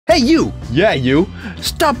Hey you! Yeah, you!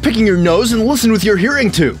 Stop picking your nose and listen with your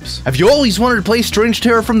hearing tubes! Have you always wanted to play Strange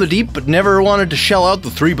Terror from the Deep but never wanted to shell out the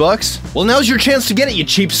 $3? Well, now's your chance to get it, you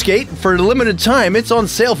cheapskate! For a limited time, it's on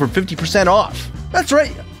sale for 50% off. That's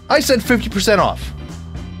right, I said 50% off.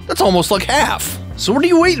 That's almost like half. So what are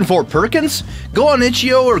you waiting for, Perkins? Go on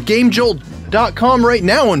itch.io or GameJolt.com right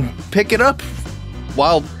now and pick it up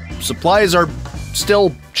while supplies are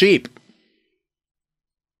still cheap.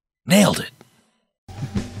 Nailed it.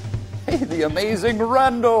 Hey, the amazing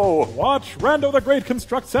Rando! Watch Rando the Great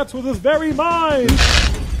construct sets with his very mind!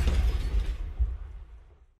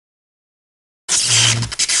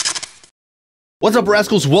 What's up,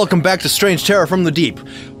 rascals? Welcome back to Strange Terror from the Deep.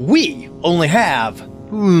 We only have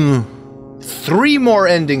 3 more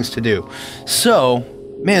endings to do, so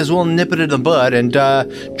may as well nip it in the bud and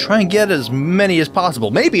try and get as many as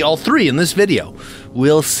possible. Maybe all 3 in this video.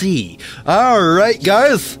 We'll see. Alright,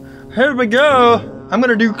 guys, here we go. I'm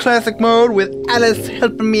gonna do classic mode with Alice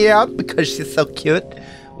helping me out because she's so cute.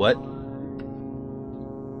 What?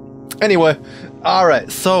 Anyway, alright,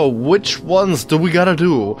 so which ones do we gotta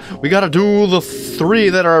do? We gotta do the 3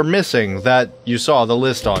 that are missing that you saw the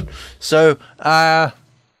list on. So,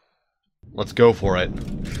 let's go for it.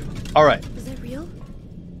 Alright. Is it real?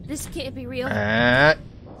 This can't be real.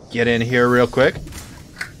 Get in here real quick.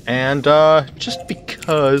 And, just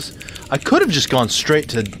because I could have just gone straight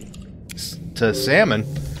to salmon.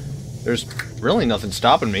 There's really nothing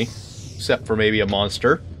stopping me, except for maybe a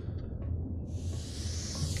monster.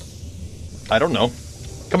 I don't know.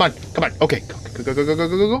 Come on, come on. Okay,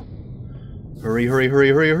 go. Hurry, hurry, hurry,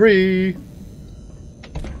 hurry, hurry.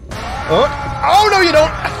 Oh no, you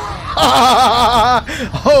don't.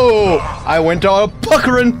 Oh, I went all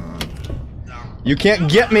puckering. You can't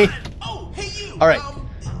get me. All right,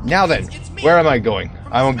 now then, where am I going?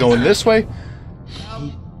 I'm going this way.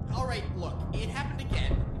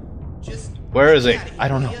 Where is he? I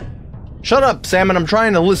don't know. Shut up, Salmon. I'm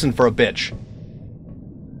trying to listen for a bitch.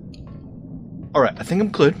 Alright, I think I'm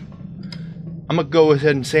good. I'm gonna go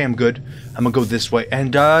ahead and say I'm good. I'm gonna go this way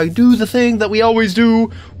and do the thing that we always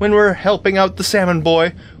do when we're helping out the salmon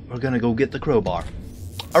boy. We're gonna go get the crowbar.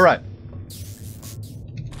 Alright.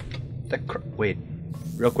 Wait.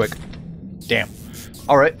 Real quick. Damn.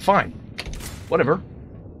 Alright, fine. Whatever.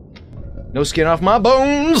 No skin off my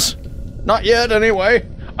bones! Not yet, anyway.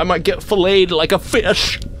 I might get filleted like a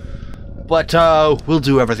fish. But, we'll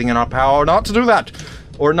do everything in our power not to do that.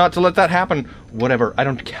 Or not to let that happen. Whatever, I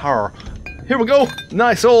don't care. Here we go.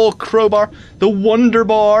 Nice old crowbar. The Wonder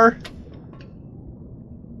Bar.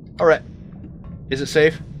 Alright. Is it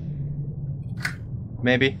safe?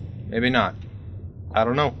 Maybe. Maybe not. I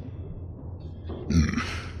don't know.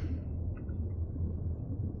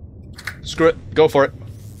 Screw it. Go for it.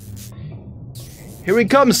 Here we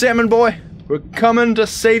come, Salmon Boy. We're coming to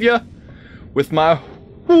save you with my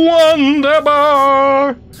Wonder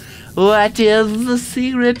Bar. What is the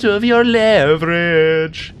secret of your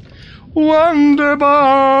leverage? Wonder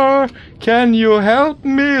Bar, can you help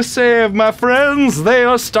me save my friends? They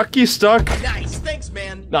are stuck. Nice, thanks,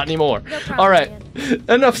 man. Not anymore. No problem, Alright, man.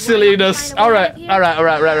 enough silliness. Alright.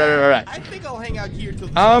 I think I'll hang out here till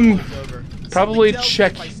the sun blows over. Probably Something tells me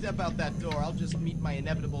check. If I step out that door, I'll just meet my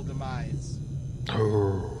inevitable demise.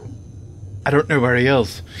 I don't know where he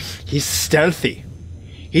is. He's stealthy.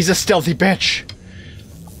 He's a stealthy bitch.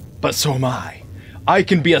 But so am I. I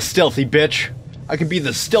can be a stealthy bitch. I can be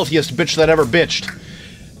the stealthiest bitch that ever bitched.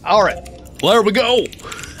 Alright, there we go.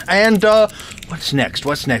 And, what's next?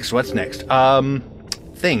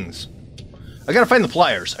 Things. I gotta find the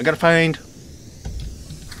pliers. I gotta find...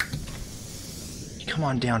 Come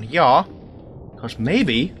on down here. Because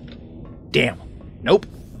maybe... Damn. Nope.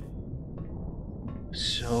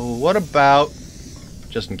 So, what about...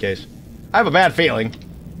 Just in case. I have a bad feeling.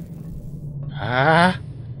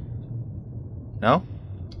 No?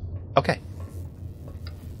 Okay.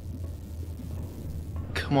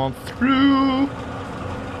 Come on through.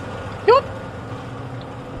 Yup.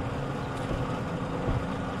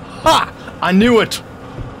 Ha! I knew it!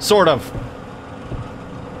 Sort of.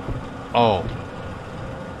 Oh.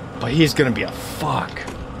 But he's gonna be a fuck.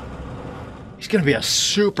 He's gonna be a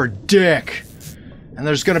super dick. And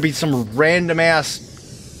there's gonna be some random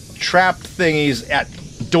ass trapped thingies at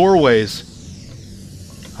doorways.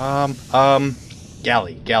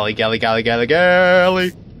 Galley. Go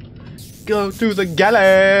to the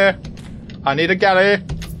galley. I need a galley.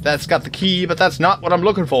 That's got the key, but that's not what I'm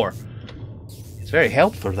looking for. It's very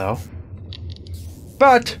helpful, though.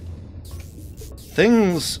 But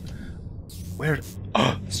things... Where...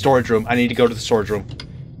 Oh, storage room. I need to go to the storage room.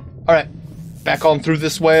 Alright. Back on through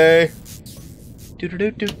this way.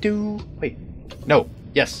 Do-do-do-do-do. Wait. No.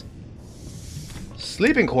 Yes.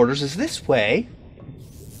 Sleeping quarters is this way.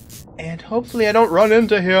 And hopefully I don't run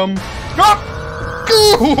into him. Ah!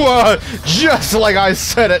 Just like I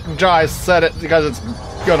said it. I said it because it's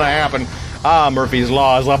gonna happen. Ah, Murphy's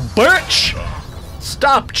Law is a bitch!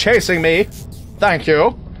 Stop chasing me. Thank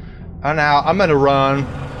you. And now I'm gonna run.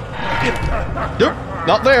 Nope,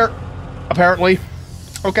 not there. Apparently.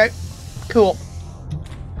 Okay. Cool.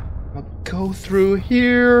 I'll go through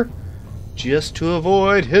here just to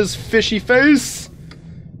avoid his fishy face.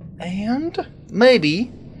 And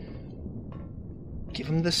maybe give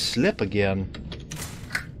him the slip again.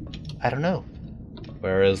 I don't know.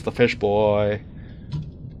 Where is the fish boy?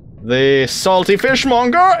 The salty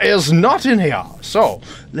fishmonger is not in here. So,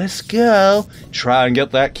 let's go try and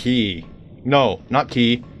get that key. No, not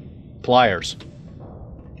key. Pliers.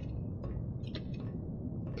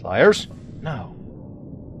 Pliers? No.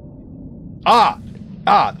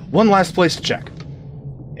 One last place to check.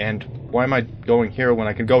 And why am I going here when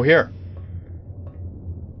I can go here?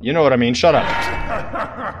 You know what I mean, shut up.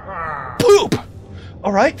 Poop!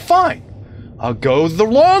 Alright, fine. I'll go the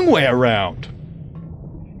long way around.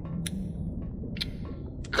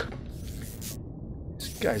 This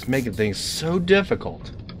guy's making things so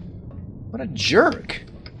difficult. What a jerk.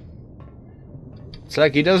 It's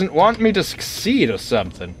like he doesn't want me to succeed or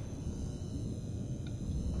something.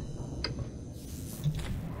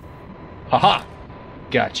 Haha!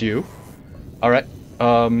 Got you. Alright,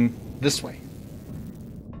 this way.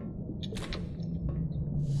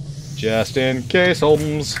 Just in case,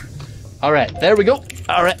 Holmes. Alright, there we go.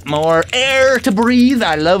 Alright, more air to breathe.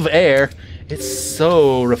 I love air. It's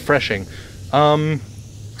so refreshing.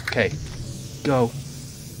 Okay. Go.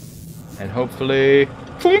 And hopefully...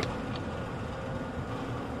 Foomp!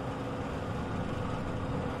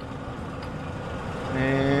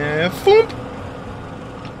 And foomp!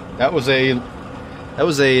 That was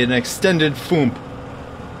an extended foomp.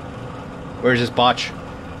 Where's his botch?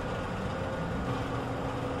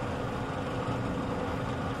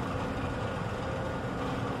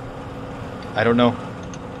 I don't know.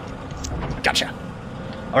 Gotcha.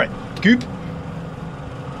 Alright, goop.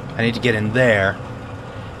 I need to get in there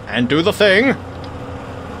and do the thing.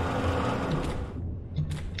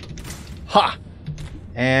 Ha!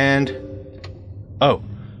 And... Oh.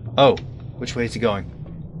 Which way is he going?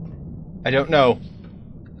 I don't know.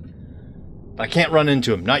 But I can't run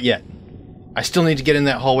into him. Not yet. I still need to get in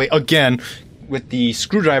that hallway again with the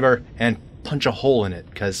screwdriver and punch a hole in it,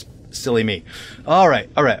 because silly me. Alright.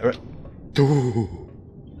 Alright,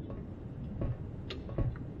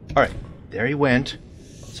 there he went.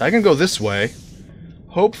 So I can go this way.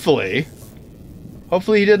 Hopefully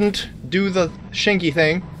he didn't do the shanky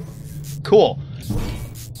thing. Cool.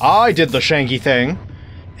 I did the shanky thing,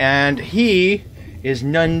 and he is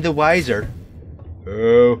none the wiser.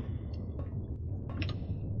 Oh.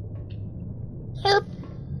 Herp.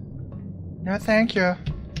 No, thank you.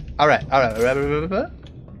 Alright. Where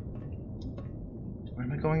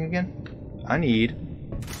am I going again? I need...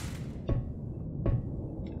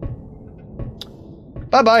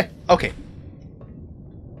 Bye-bye. Okay.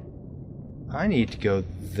 I need to go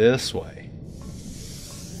this way.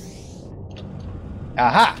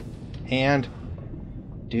 Aha! And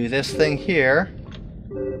do this thing here.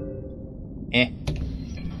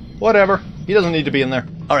 Whatever. He doesn't need to be in there.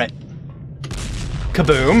 Alright.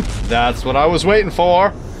 Kaboom. That's what I was waiting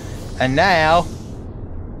for. And now,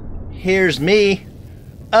 here's me.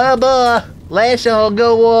 Oh boy. Let's all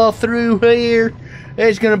go all through here.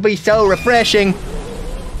 It's gonna be so refreshing.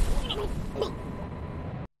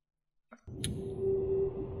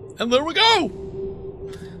 And there we go!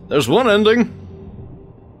 There's one ending.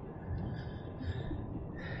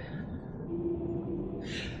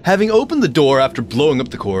 Having opened the door after blowing up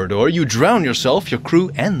the corridor, you drown yourself, your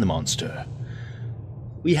crew, and the monster.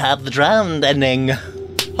 We have the drowned ending.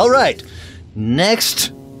 Alright,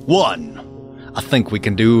 next one. I think we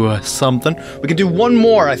can do something. We can do one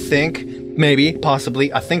more, I think. Maybe,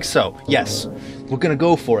 possibly, I think so. Yes. We're gonna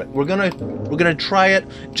go for it. We're gonna try it.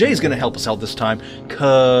 Jay's gonna help us out this time,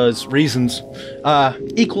 cause reasons.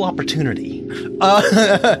 Equal opportunity.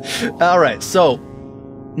 Alright, so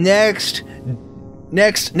next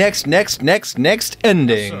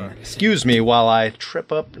ending. Excuse me while I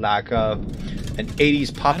trip up like an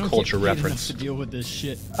 80s pop culture reference. To deal with this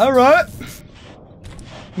shit. Alright.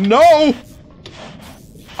 No!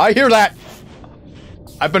 I hear that.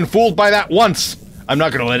 I've been fooled by that once. I'm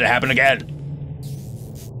not gonna let it happen again.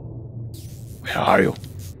 Where are you?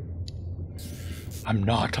 I'm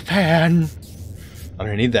not a fan. I'm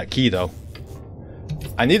gonna need that key, though.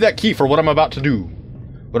 I need that key for what I'm about to do.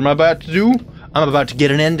 What am I about to do? I'm about to get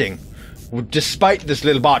an ending. Despite this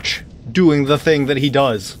little botch doing the thing that he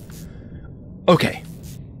does. Okay.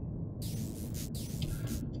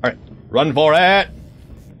 Alright, run for it!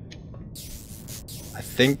 I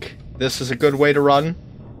think this is a good way to run.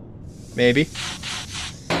 Maybe.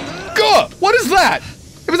 Gah! What is that?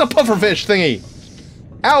 It was a pufferfish thingy!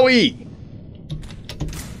 Owie!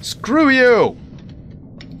 Screw you!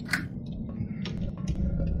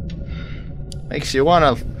 Makes you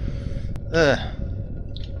wanna...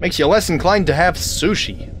 makes you less inclined to have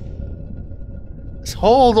sushi. This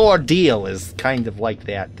whole ordeal is kind of like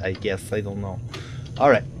that, I guess. I don't know.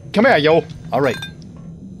 Alright. Come here, yo! Alright.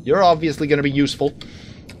 You're obviously gonna be useful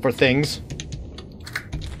for things.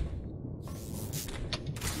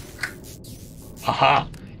 Haha.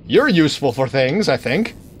 You're useful for things, I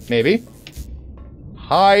think. Maybe.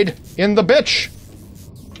 Hide in the bitch!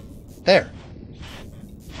 There.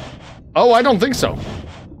 Oh, I don't think so.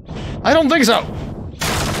 I don't think so!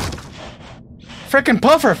 Frickin'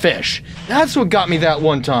 pufferfish! That's what got me that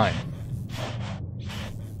one time.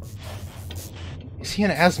 Is he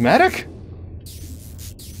an asthmatic?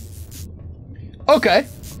 Okay.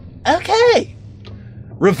 Okay!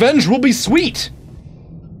 Revenge will be sweet!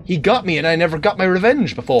 He got me and I never got my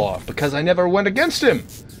revenge before, because I never went against him.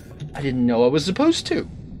 I didn't know I was supposed to.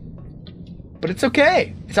 But it's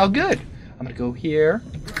okay. It's all good. I'm gonna go here.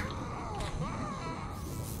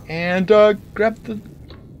 And, grab the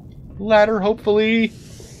ladder, hopefully.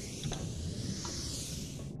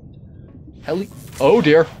 Oh,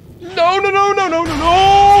 dear. No, no, no, no, no, no,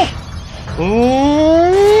 no!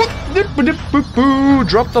 Oh! Dip-a-dip-boo-boo.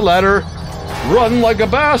 Drop the ladder. Run like a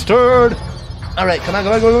bastard! Alright, come on,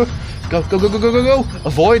 go, go, go. Go, go, go, go, go, go, go.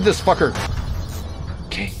 Avoid this fucker.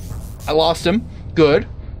 Okay. I lost him. Good.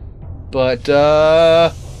 But,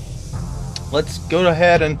 let's go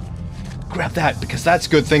ahead and grab that, because that's a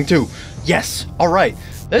good thing, too. Yes. Alright.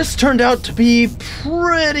 This turned out to be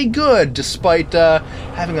pretty good, despite,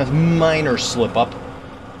 having a minor slip-up.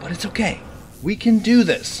 But it's okay. We can do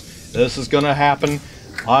this. This is gonna happen.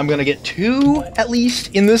 I'm gonna get 2, at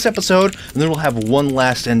least, in this episode, and then we'll have one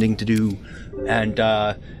last ending to do. And,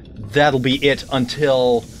 that'll be it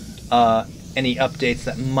until, any updates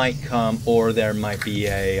that might come, or there might be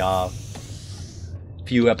a,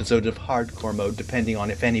 few episodes of hardcore mode, depending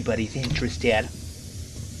on if anybody's interested.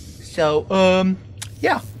 So,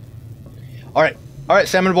 yeah. Alright,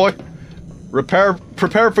 Salmon Boy.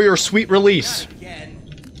 Prepare for your sweet release.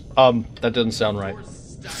 That doesn't sound right.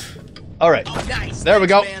 Alright, Oh, nice. there we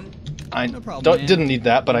go. Man. I problem, didn't need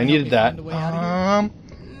that, but I needed that. Nah,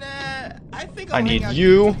 I think I'll I hang need out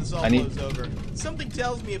you. here until this all I need- blows over. Something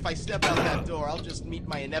tells me if I step out that door, I'll just meet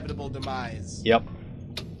my inevitable demise. Yep.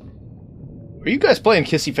 Are you guys playing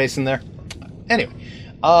Kissy Face in there? Anyway.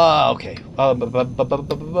 Okay.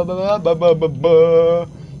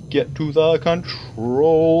 Get to the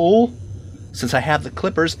control. Since I have the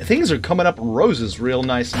clippers, things are coming up roses real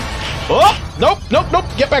nice. Oh! Nope, nope, nope.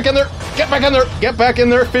 Get back in there. Get back in there. Get back in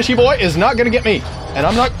there. Fishy boy is not going to get me. And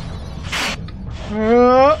I'm not...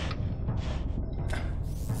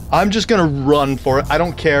 I'm just going to run for it. I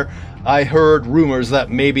don't care. I heard rumors that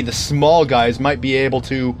maybe the small guys might be able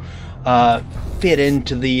to fit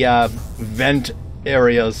into the vent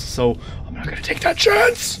areas. So I'm not going to take that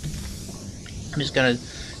chance. I'm just going to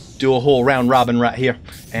do a whole round robin right here.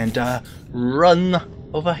 And run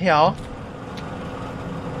over here.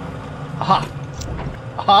 Aha.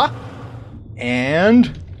 Aha.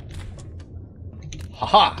 And...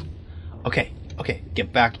 Haha. Okay, okay.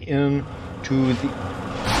 Get back in to the...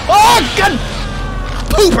 Oh, God!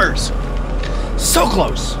 Poopers! So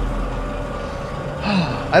close!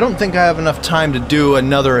 I don't think I have enough time to do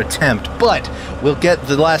another attempt, but we'll get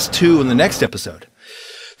the last 2 in the next episode.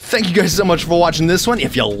 Thank you guys so much for watching this one.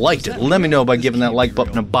 If you liked it, let me know by giving that like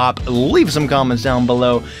button a bop, leave some comments down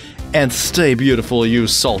below, and stay beautiful, you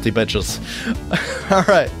salty bitches.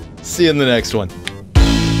 Alright, see you in the next one.